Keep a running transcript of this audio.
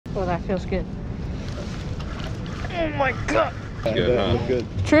Oh, that feels good. Oh my god. Good, huh? Good.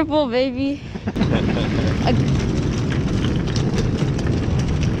 Triple, baby.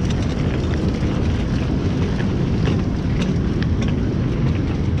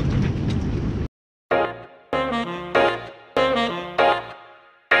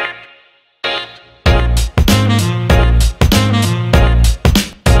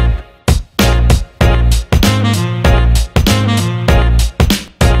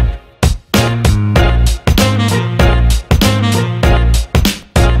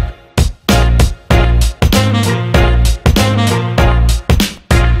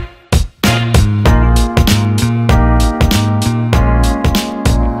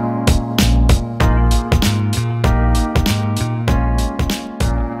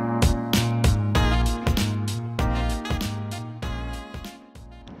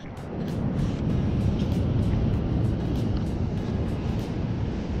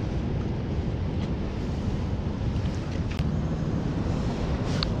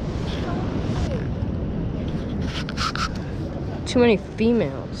 Too many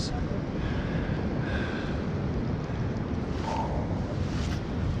females.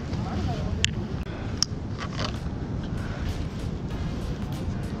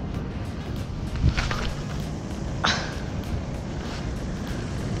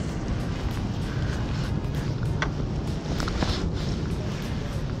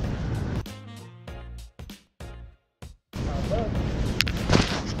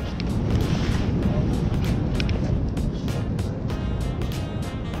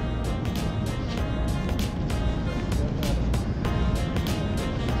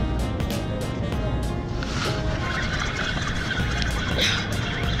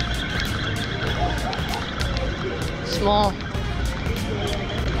 Small.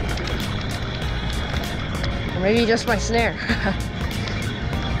 Or maybe just my snare.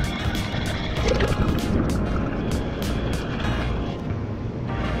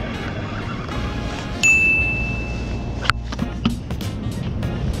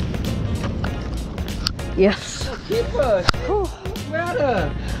 Yes. Keep us.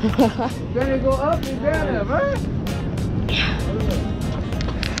 Better. Better go up and better, right?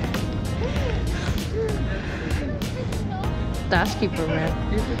 That's keeper, man.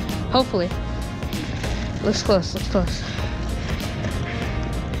 Hopefully. Looks close, looks close.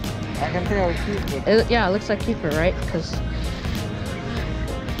 I can tell it's keeper. Yeah, it looks like keeper, right? Because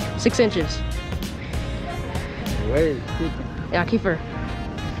 6 inches. Wait, keeper. Yeah, keeper.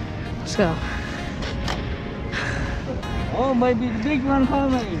 Let's go. Oh, might be the big one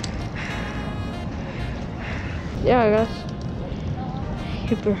coming. Yeah, I guess.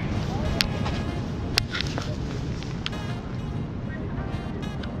 Keeper.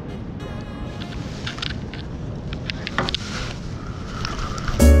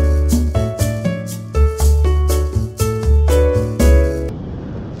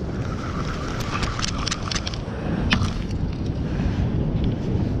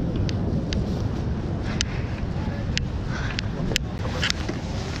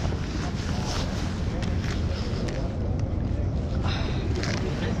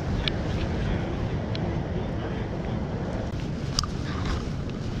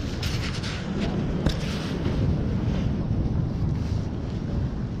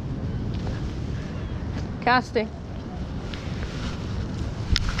 Casting.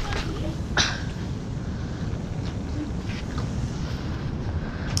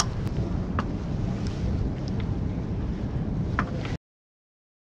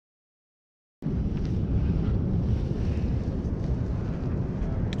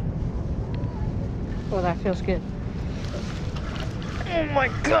 Oh, that feels good. Oh my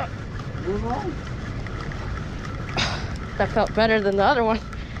god. That felt better than the other one.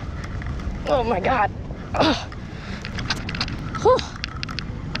 Oh my god. Whew.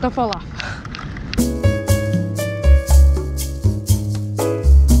 Don't fall off.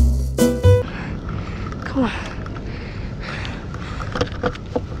 Come on.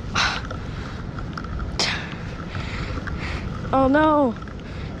 Oh no.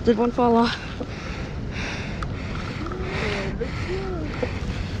 Did one fall off?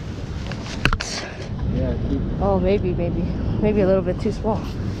 Yeah, keep. Oh, maybe a little bit too small.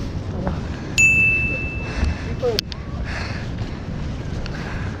 Oh, no.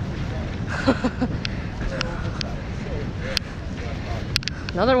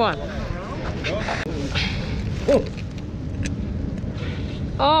 Another one.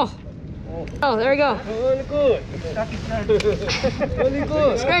 Oh. Oh, there we go. Really good. Really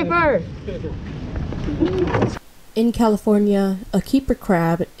good. Scraper. In California, a keeper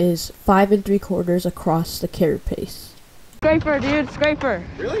crab is 5 3/4 across the carapace. Scraper, dude, scraper.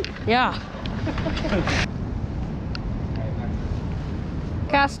 Really? Yeah.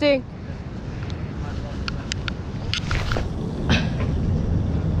 Casting.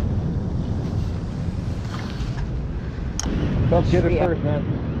 Don't get it first,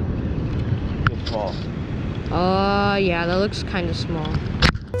 man. It's small. Yeah, that looks kind of small.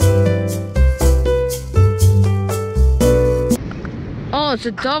 Oh, it's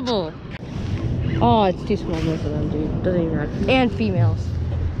a double. Oh, it's too small, both of them, dude. Doesn't even matter. And females.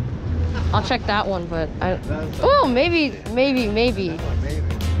 I'll check that one, but I. Oh, maybe. Oh, maybe. Oh,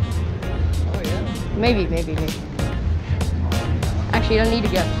 yeah. Maybe. Actually, you don't need to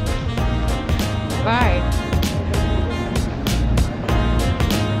guess. Bye.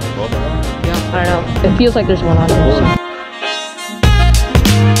 Yeah, I don't know. It feels like there's one on there.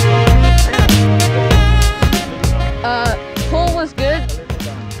 So. Pull was good,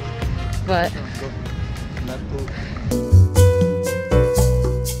 but.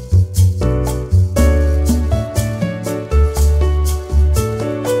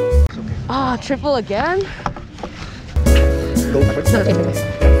 Ah, triple again?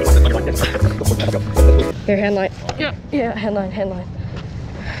 Here, handline. Yeah, handline.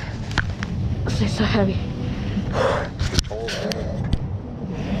 It's so heavy.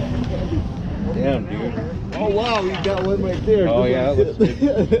 Damn, dude. Oh, wow, you got one right there. Oh, yeah, that looks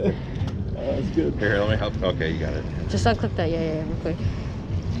good. That's good. Here, let me help. Okay, you got it. Just unclip that, yeah, real quick.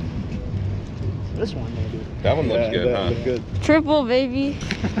 This one, maybe. That one looks good, that huh? looks good. Triple, baby.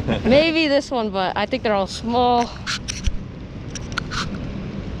 Maybe this one, but I think they're all small.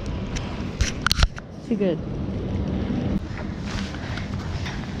 Too good.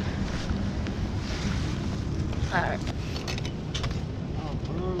 Alright.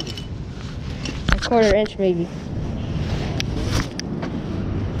 A 1/4 inch, maybe.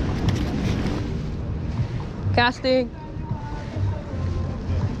 Casting.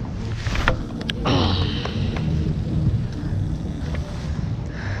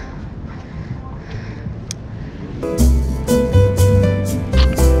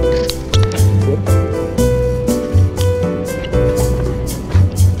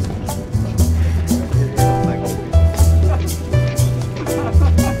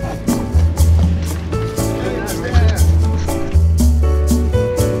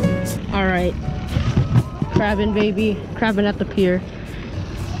 Crabbing, baby. Crabbing at the pier.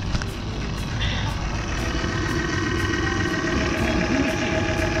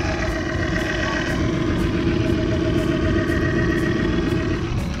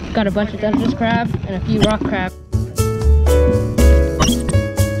 Got a bunch of Dungeness crab and a few rock crab.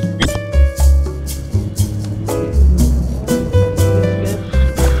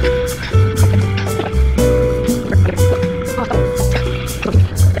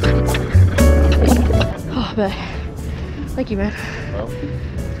 Thank you, man.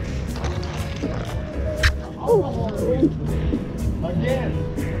 Again.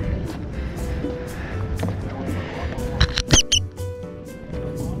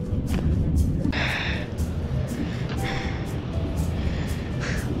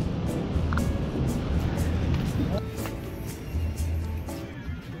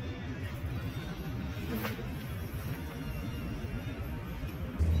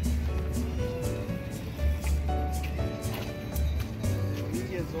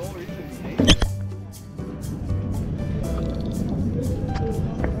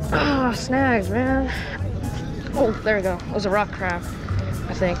 Ah, snags, man. Oh, there we go. It was a rock crab,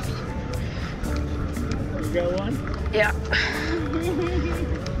 I think. You got one? Yeah.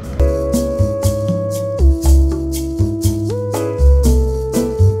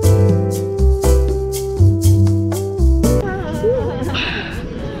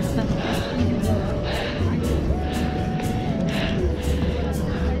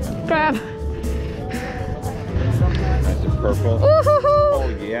 Crab. Nice and purple. Oh,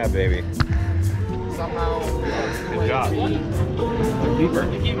 yeah, baby. Good job. Keeper.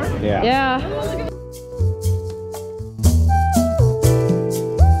 Yeah. Yeah.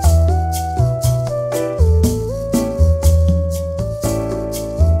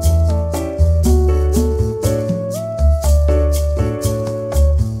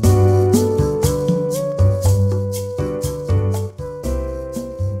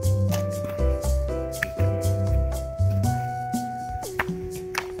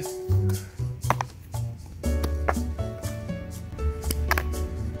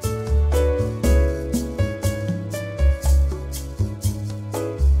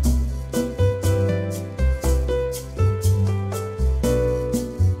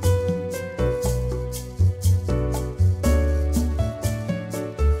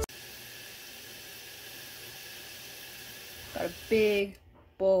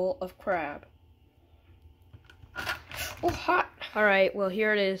 bowl of crab. Oh, hot. All right, well,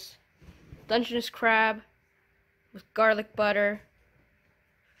 here it is. Dungeness crab with garlic butter.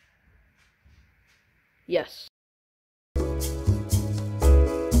 Yes.